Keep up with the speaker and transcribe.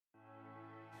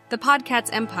The Podcats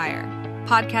Empire,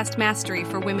 podcast mastery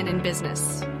for women in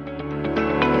business.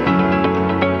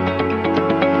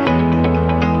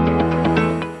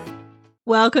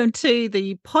 Welcome to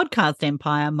the Podcast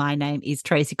Empire. My name is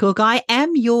Tracy Cook. I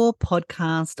am your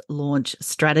podcast launch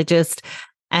strategist,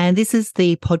 and this is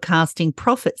the Podcasting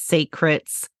Profit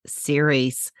Secrets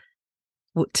series.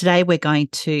 Today, we're going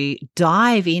to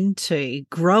dive into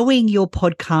growing your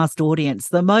podcast audience,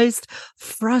 the most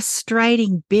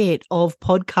frustrating bit of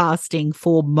podcasting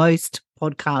for most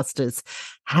podcasters.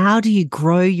 How do you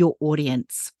grow your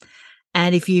audience?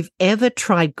 And if you've ever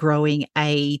tried growing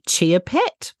a chia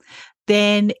pet,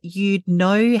 then you'd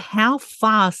know how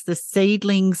fast the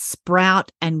seedlings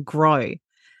sprout and grow.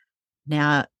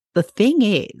 Now, the thing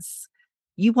is,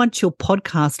 you want your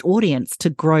podcast audience to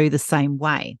grow the same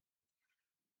way.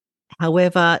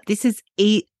 However, this is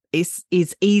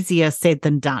easier said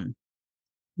than done.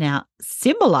 Now,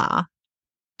 similar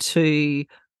to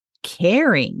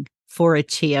caring for a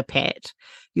chia pet,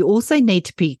 you also need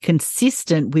to be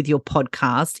consistent with your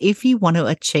podcast if you want to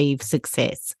achieve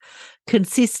success.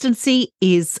 Consistency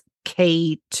is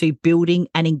key to building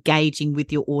and engaging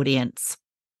with your audience.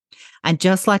 And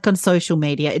just like on social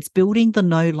media, it's building the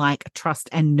know, like, trust,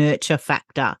 and nurture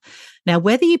factor. Now,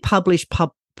 whether you publish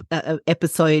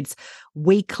episodes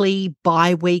weekly,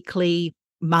 bi-weekly,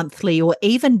 monthly, or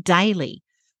even daily,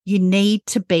 you need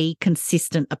to be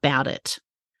consistent about it.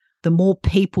 The more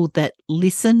people that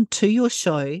listen to your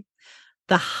show,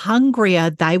 the hungrier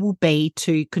they will be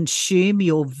to consume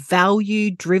your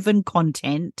value-driven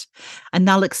content, and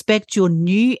they'll expect your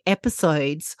new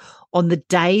episodes on the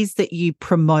days that you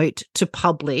promote to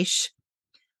publish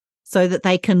so that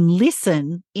they can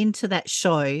listen into that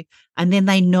show and then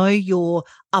they know your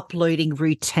uploading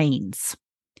routines.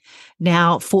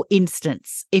 Now, for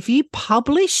instance, if you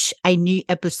publish a new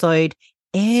episode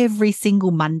every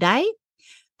single Monday,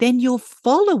 then your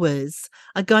followers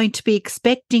are going to be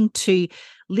expecting to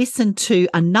listen to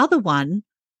another one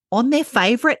on their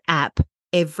favorite app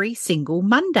every single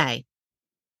Monday.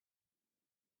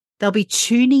 They'll be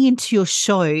tuning into your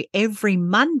show every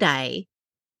Monday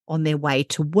on their way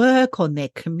to work, on their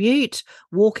commute,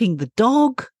 walking the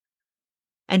dog.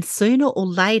 And sooner or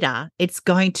later, it's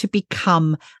going to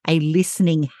become a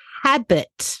listening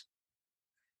habit.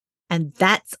 And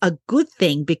that's a good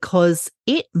thing because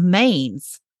it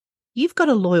means you've got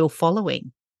a loyal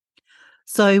following.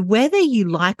 So whether you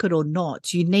like it or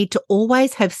not, you need to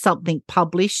always have something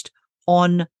published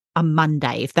on a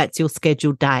Monday if that's your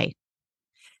scheduled day.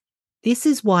 This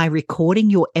is why recording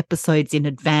your episodes in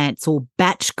advance or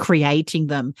batch creating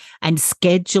them and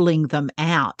scheduling them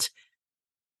out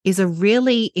is a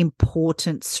really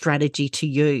important strategy to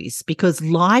use, because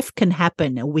life can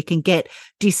happen and we can get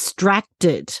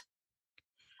distracted.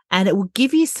 And it will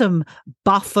give you some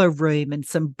buffer room and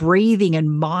some breathing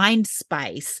and mind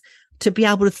space to be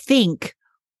able to think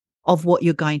of what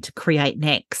you're going to create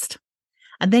next.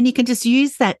 And then you can just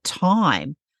use that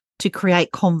time to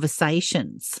create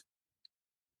conversations.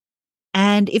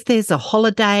 And if there's a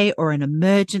holiday or an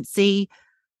emergency,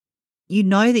 you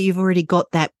know that you've already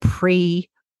got that pre-loaded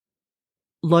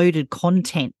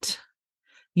content.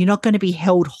 You're not going to be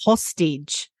held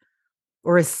hostage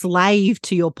or a slave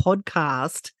to your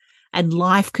podcast, and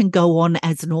life can go on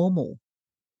as normal.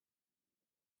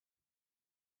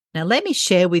 Now, let me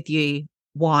share with you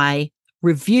why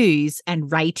reviews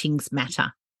and ratings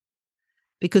matter.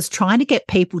 Because trying to get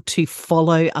people to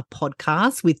follow a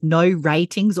podcast with no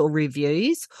ratings or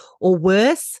reviews, or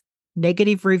worse,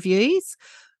 negative reviews,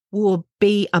 will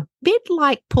be a bit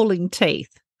like pulling teeth.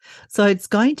 So it's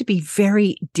going to be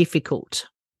very difficult.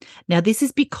 Now, this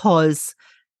is because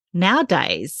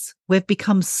nowadays we've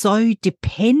become so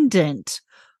dependent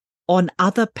on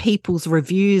other people's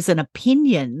reviews and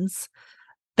opinions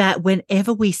that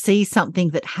whenever we see something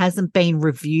that hasn't been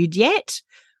reviewed yet,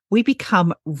 we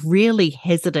become really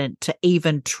hesitant to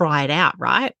even try it out,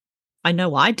 right? I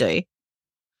know I do.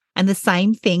 And the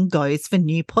same thing goes for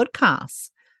new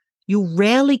podcasts. You'll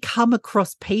rarely come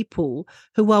across people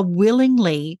who are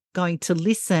willingly going to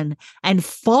listen and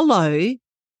follow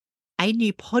a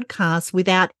new podcast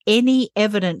without any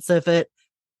evidence of it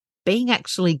being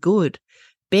actually good,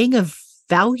 being of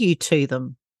value to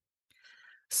them.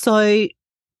 So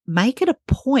make it a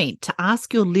point to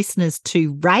ask your listeners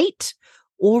to rate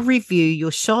or review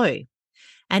your show.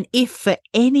 And if for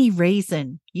any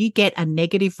reason you get a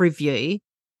negative review,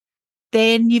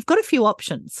 then you've got a few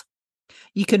options.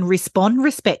 You can respond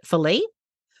respectfully,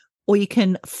 or you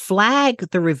can flag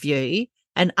the review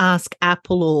and ask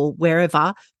Apple or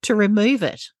wherever to remove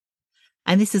it.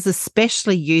 And this is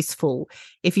especially useful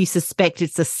if you suspect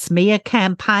it's a smear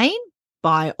campaign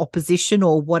by opposition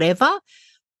or whatever,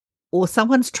 or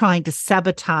someone's trying to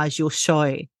sabotage your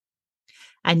show.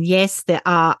 And yes, there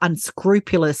are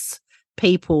unscrupulous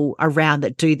people around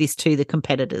that do this to the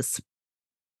competitors.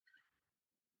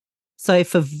 So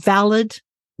for valid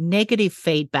negative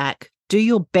feedback, do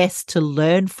your best to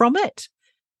learn from it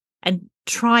and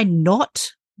try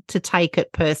not to take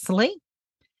it personally.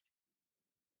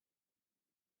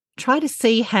 Try to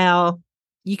see how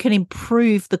you can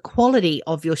improve the quality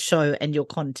of your show and your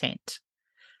content.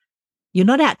 You're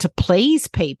not out to please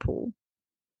people.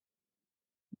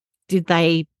 Did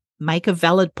they make a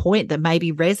valid point that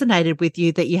maybe resonated with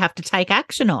you that you have to take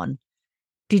action on?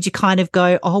 Did you kind of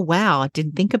go, oh, wow, I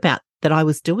didn't think about that I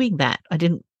was doing that. I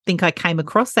didn't think I came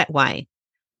across that way.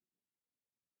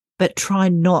 But try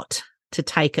not to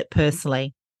take it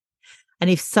personally. And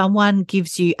if someone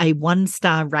gives you a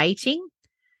 1-star rating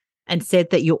and said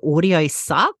that your audio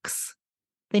sucks,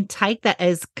 then take that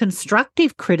as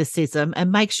constructive criticism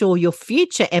and make sure your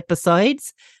future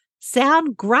episodes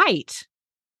sound great.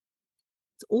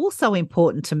 It's also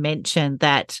important to mention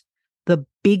that the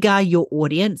bigger your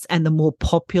audience and the more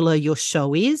popular your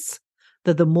show is,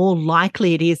 the more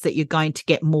likely it is that you're going to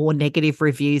get more negative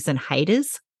reviews and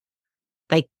haters.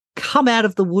 They come out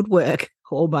of the woodwork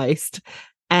almost.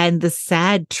 And the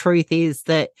sad truth is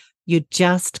that you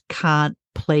just can't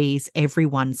please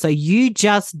everyone. So you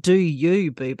just do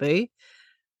you, boo-boo.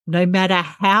 No matter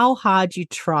how hard you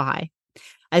try,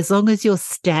 as long as you're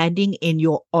standing in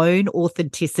your own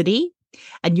authenticity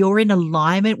and you're in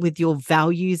alignment with your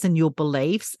values and your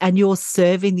beliefs and you're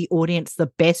serving the audience the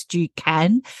best you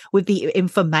can with the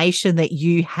information that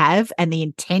you have and the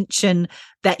intention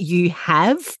that you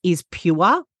have is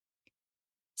pure,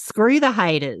 screw the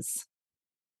haters.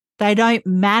 They don't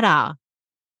matter.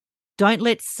 Don't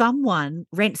let someone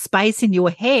rent space in your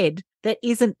head that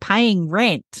isn't paying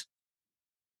rent,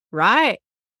 right?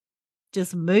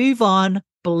 Just move on,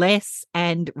 bless,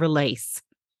 and release.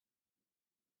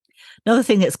 Another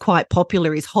thing that's quite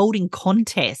popular is holding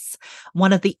contests.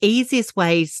 One of the easiest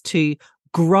ways to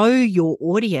grow your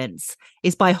audience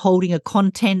is by holding a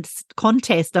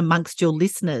contest amongst your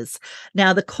listeners.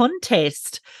 Now, the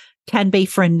contest can be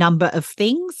for a number of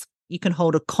things. You can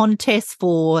hold a contest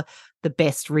for the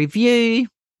best review,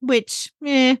 which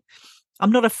I'm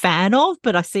not a fan of,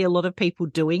 but I see a lot of people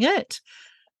doing it.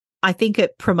 I think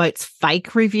it promotes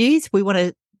fake reviews. We want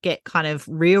to get kind of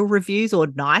real reviews or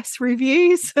nice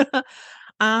reviews.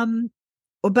 Or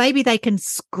maybe they can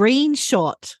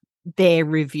screenshot their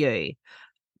review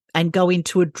and go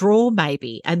into a draw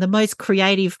maybe. And the most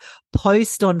creative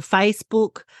post on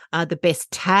Facebook, the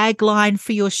best tagline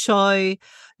for your show,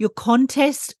 your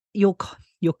contest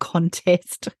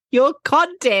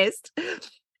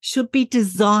should be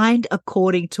designed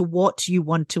according to what you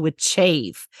want to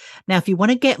achieve. Now, if you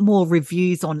want to get more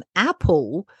reviews on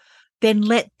Apple, then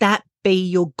let that be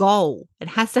your goal. It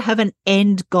has to have an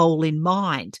end goal in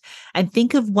mind. And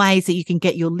think of ways that you can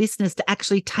get your listeners to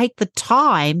actually take the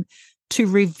time to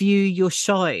review your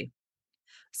show.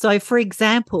 So, for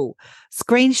example,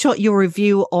 screenshot your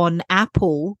review on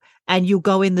Apple and you'll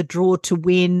go in the draw to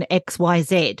win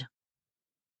XYZ.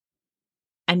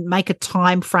 And make a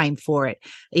time frame for it,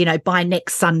 by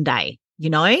next Sunday,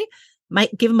 give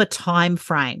them a time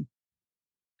frame.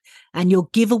 And your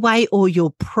giveaway or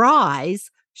your prize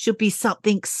should be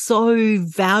something so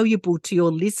valuable to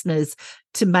your listeners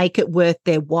to make it worth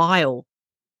their while,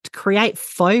 to create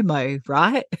FOMO,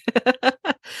 right?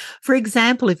 For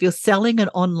example, if you're selling an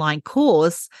online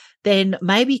course, then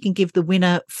maybe you can give the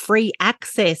winner free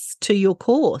access to your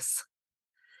course.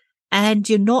 And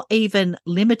you're not even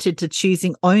limited to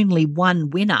choosing only one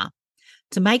winner.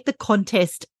 To make the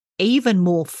contest even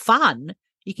more fun,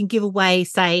 you can give away,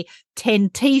 say,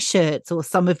 10 T-shirts or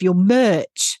some of your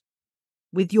merch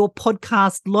with your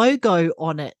podcast logo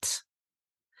on it.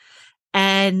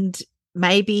 And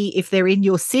maybe if they're in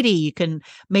your city, you can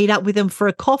meet up with them for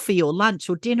a coffee or lunch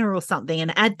or dinner or something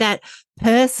and add that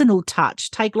personal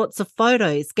touch, take lots of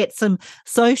photos, get some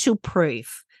social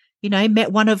proof.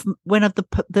 Met one of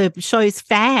the show's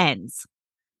fans.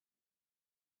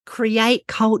 Create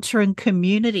culture and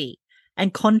community,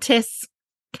 and contests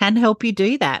can help you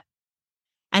do that.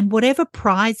 And whatever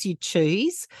prize you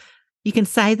choose, you can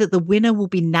say that the winner will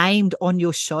be named on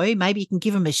your show. Maybe you can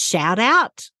give them a shout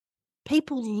out.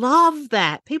 People love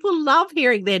that. People love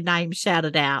hearing their name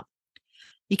shouted out.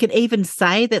 You can even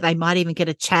say that they might even get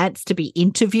a chance to be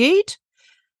interviewed.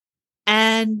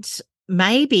 And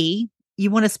maybe you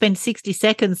want to spend 60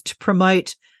 seconds to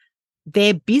promote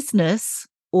their business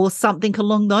or something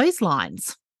along those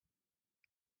lines.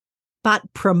 But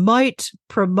promote.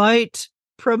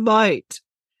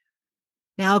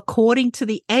 Now, according to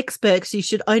the experts, you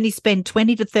should only spend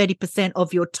 20 to 30%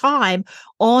 of your time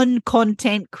on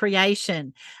content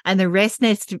creation, and the rest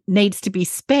needs to be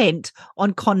spent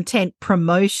on content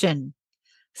promotion,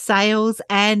 sales,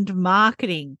 and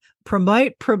marketing.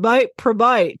 Promote, promote,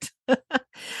 promote.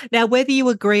 Now, whether you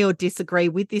agree or disagree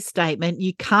with this statement,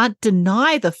 you can't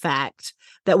deny the fact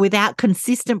that without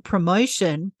consistent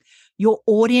promotion, your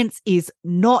audience is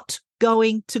not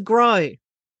going to grow.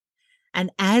 And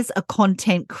as a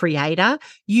content creator,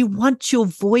 you want your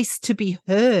voice to be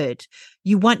heard.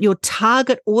 You want your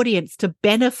target audience to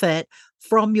benefit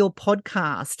from your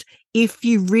podcast if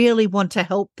you really want to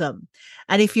help them.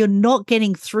 And if you're not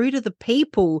getting through to the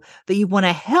people that you want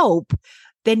to help,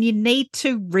 then you need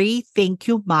to rethink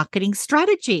your marketing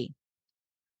strategy.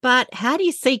 But how do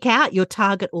you seek out your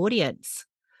target audience?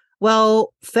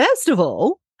 Well, first of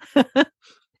all,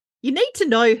 you need to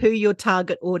know who your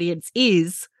target audience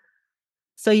is,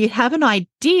 so you have an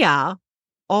idea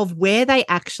of where they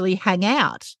actually hang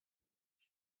out.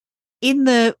 In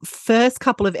the first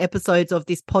couple of episodes of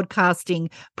this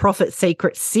Podcasting Profit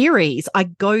Secret series, I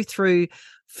go through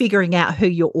figuring out who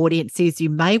your audience is.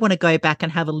 You may want to go back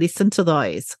and have a listen to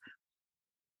those.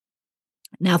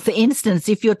 Now, for instance,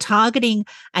 if you're targeting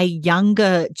a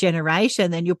younger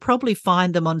generation, then you'll probably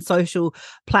find them on social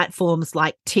platforms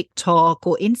like TikTok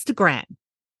or Instagram.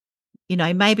 You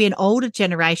know, maybe an older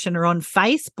generation are on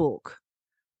Facebook.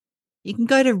 You can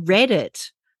go to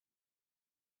Reddit.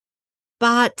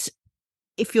 But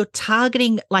if you're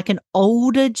targeting like an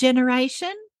older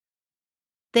generation,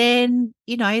 then,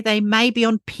 you know, they may be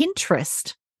on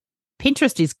Pinterest.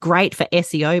 Pinterest is great for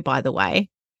SEO, by the way.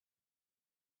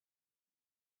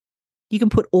 You can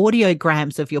put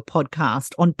audiograms of your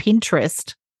podcast on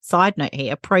Pinterest. Side note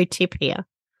here, pro tip here.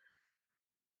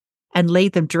 And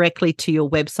lead them directly to your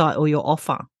website or your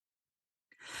offer.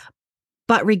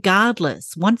 But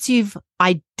regardless, once you've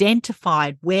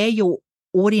identified where your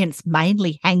audience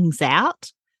mainly hangs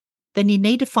out, then you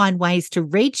need to find ways to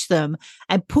reach them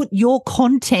and put your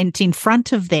content in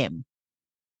front of them.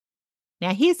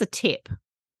 Now, here's a tip.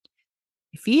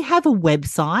 If you have a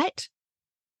website,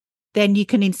 then you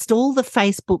can install the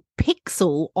Facebook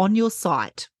Pixel on your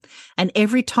site. And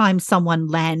every time someone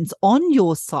lands on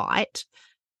your site,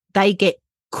 they get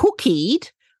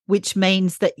cookied, which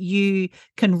means that you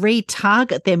can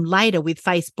retarget them later with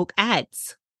Facebook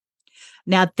ads.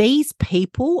 Now, these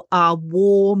people are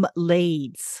warm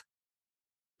leads.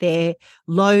 They're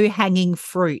low-hanging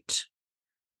fruit.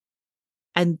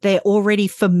 And they're already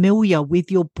familiar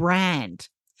with your brand.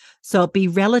 So it'll be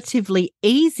relatively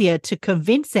easier to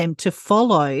convince them to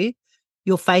follow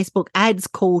your Facebook ads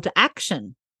call to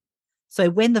action. So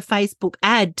when the Facebook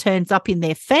ad turns up in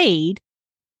their feed,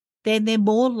 then they're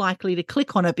more likely to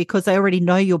click on it because they already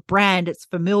know your brand. It's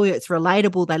familiar, it's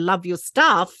relatable, they love your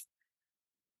stuff.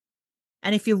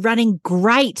 And if you're running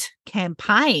great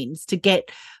campaigns to get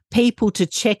people to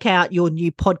check out your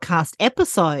new podcast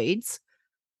episodes,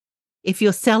 if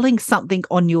you're selling something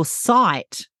on your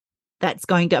site, that's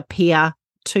going to appear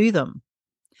to them.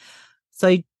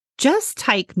 So just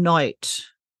take note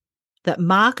that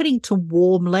marketing to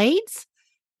warm leads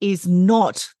is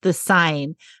not the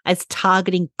same as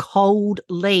targeting cold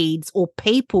leads or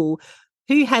people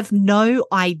who have no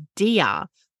idea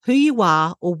who you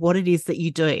are or what it is that you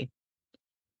do.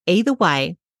 Either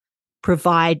way,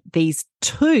 provide these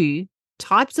two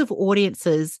types of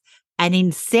audiences an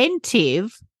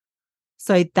incentive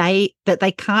so that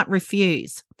they can't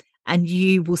refuse, and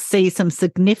you will see some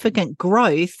significant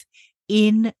growth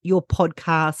in your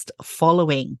podcast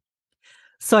following.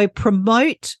 So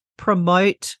promote,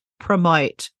 promote,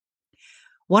 promote.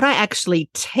 What I actually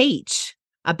teach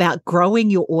about growing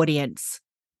your audience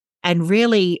and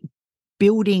really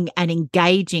building an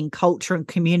engaging culture and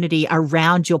community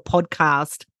around your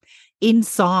podcast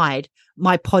inside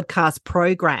my podcast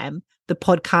program, the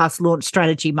Podcast Launch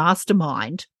Strategy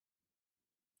Mastermind,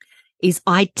 is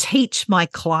I teach my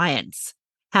clients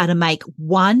how to make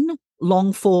one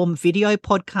long-form video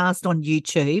podcast on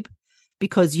YouTube,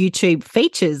 because YouTube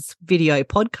features video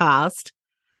podcast.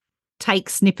 Take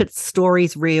snippets,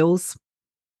 stories, reels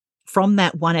from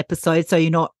that one episode so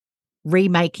you're not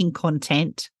remaking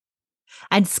content,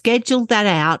 and schedule that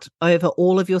out over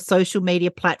all of your social media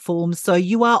platforms so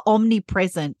you are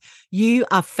omnipresent. You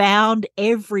are found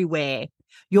everywhere.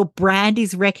 Your brand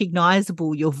is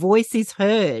recognizable. Your voice is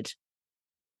heard.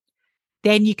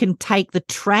 Then you can take the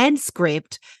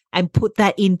transcript and put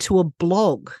that into a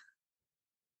blog.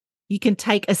 You can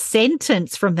take a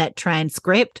sentence from that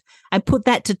transcript and put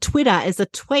that to Twitter as a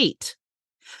tweet.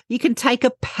 You can take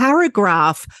a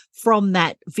paragraph from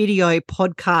that video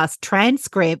podcast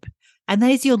transcript And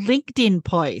there's your LinkedIn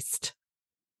post.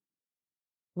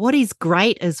 What is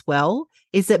great as well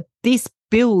is that this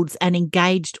builds an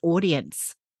engaged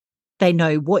audience. They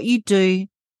know what you do.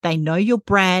 They know your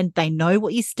brand. They know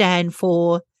what you stand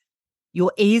for.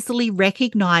 You're easily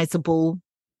recognizable.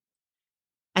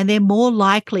 And they're more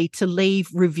likely to leave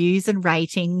reviews and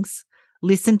ratings,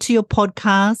 listen to your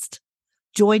podcast,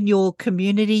 join your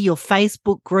community, your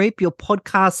Facebook group, your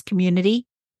podcast community,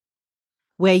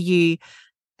 where you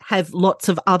have lots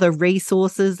of other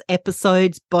resources,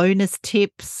 episodes, bonus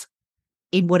tips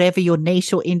in whatever your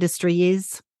niche or industry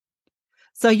is.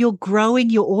 So you're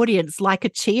growing your audience like a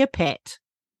chia pet.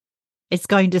 It's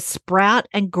going to sprout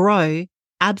and grow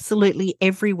absolutely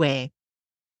everywhere.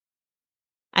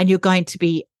 And you're going to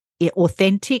be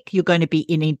authentic. You're going to be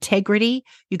in integrity.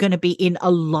 You're going to be in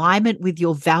alignment with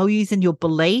your values and your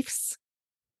beliefs.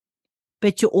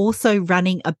 But you're also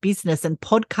running a business, and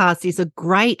podcast is a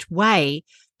great way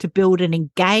to build an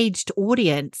engaged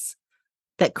audience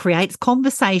that creates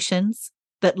conversations,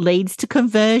 that leads to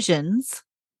conversions.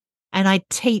 And I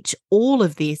teach all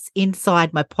of this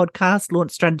inside my podcast,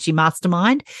 Launch Strategy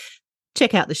Mastermind.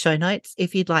 Check out the show notes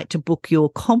if you'd like to book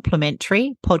your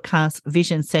complimentary podcast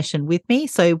vision session with me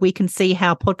so we can see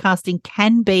how podcasting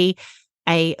can be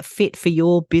a fit for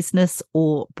your business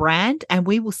or brand. And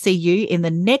we will see you in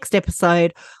the next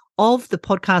episode of the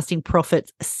Podcasting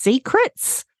Profits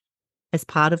Secrets as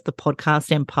part of the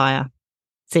Podcast Empire.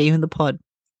 See you in the pod.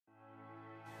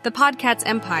 The Podcast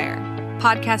Empire,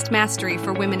 podcast mastery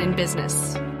for women in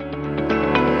business.